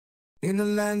In a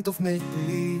land of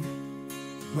make-believe,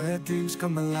 where dreams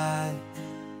come alive,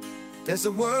 there's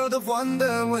a world of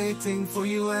wonder waiting for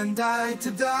you and I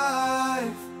to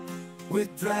dive.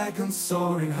 With dragons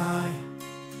soaring high,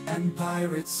 and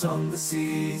pirates on the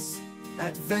seas,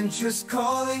 adventures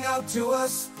calling out to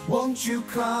us, won't you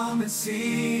come and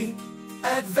see?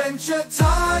 Adventure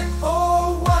time,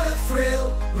 oh what a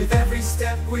thrill! With every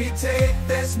step we take,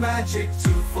 there's magic to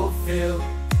fulfill.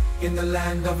 In the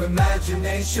land of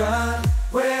imagination,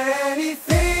 where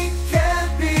anything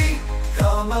can be,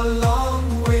 come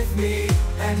along with me,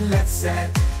 and let's set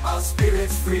our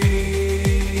spirits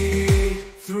free.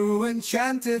 Through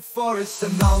enchanted forests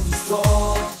and mountains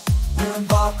tall, we'll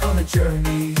embark on a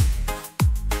journey.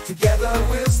 Together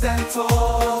we'll stand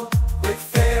tall, with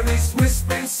fairies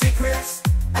whispering secrets,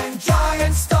 and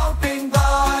giants stomping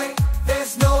by.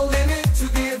 There's no limit to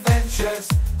the adventures,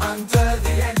 under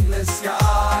the endless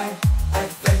sky.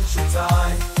 Adventure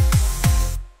time,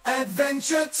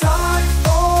 adventure time,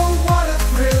 oh what a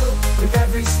thrill! With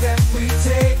every step we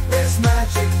take, there's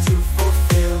magic to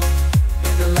fulfill.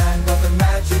 In the land of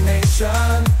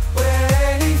imagination, where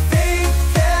anything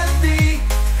can be,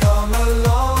 come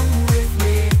along with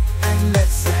me, and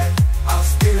let's set our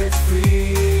spirits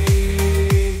free.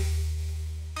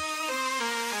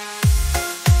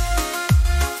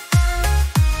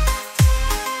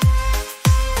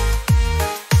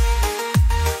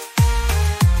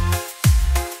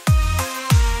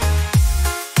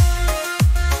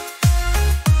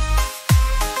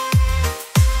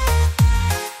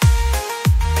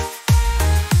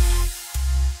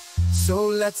 So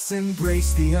let's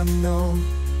embrace the unknown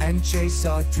and chase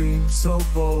our dreams so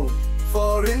bold.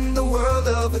 For in the world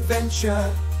of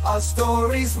adventure, our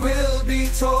stories will be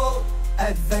told.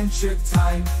 Adventure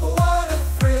time, what a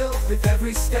thrill! With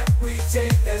every step we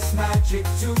take, there's magic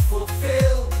to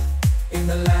fulfill. In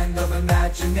the land of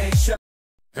imagination.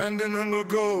 Hand in hand we'll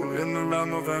go, in the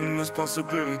realm of endless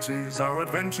possibilities, our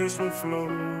adventures will flow.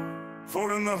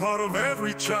 For in the heart of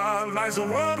every child lies a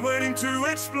world waiting to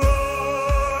explore.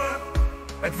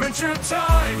 Adventure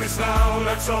time is now,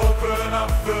 let's open up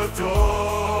the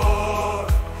door.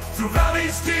 Through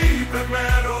valleys deep and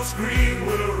meadows green,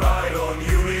 we'll ride on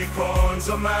unicorns,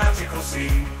 a magical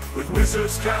scene. With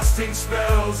wizards casting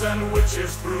spells and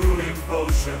witches brewing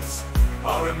potions,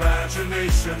 our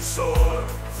imagination soar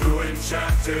through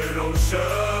enchanted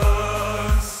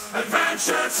oceans.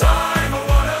 Adventure time, oh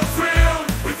what a thrill!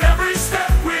 With every step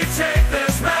we take,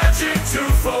 there's magic to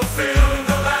fulfill. In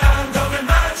the land of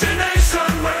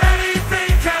imagination, where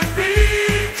anything can be,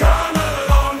 come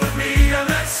along with me and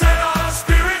let's set our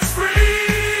spirits free.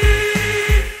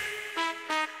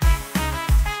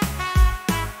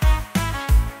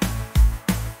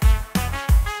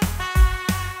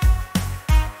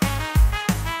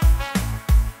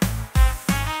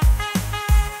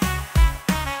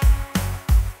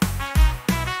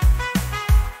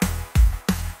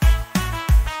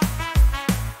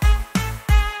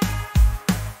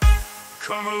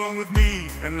 Come along with me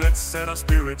and let's set our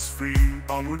spirits free.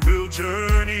 Onward we'll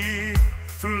journey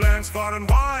through lands far and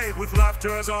wide, with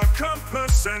laughter as our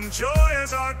compass and joy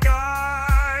as our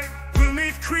guide. We'll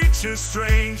meet creatures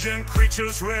strange and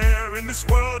creatures rare in this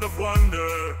world of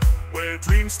wonder, where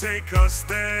dreams take us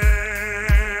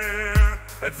there.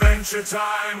 Adventure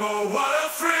time, oh what a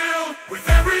thrill! With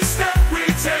every step we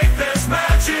take, there's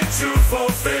magic to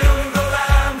fulfill.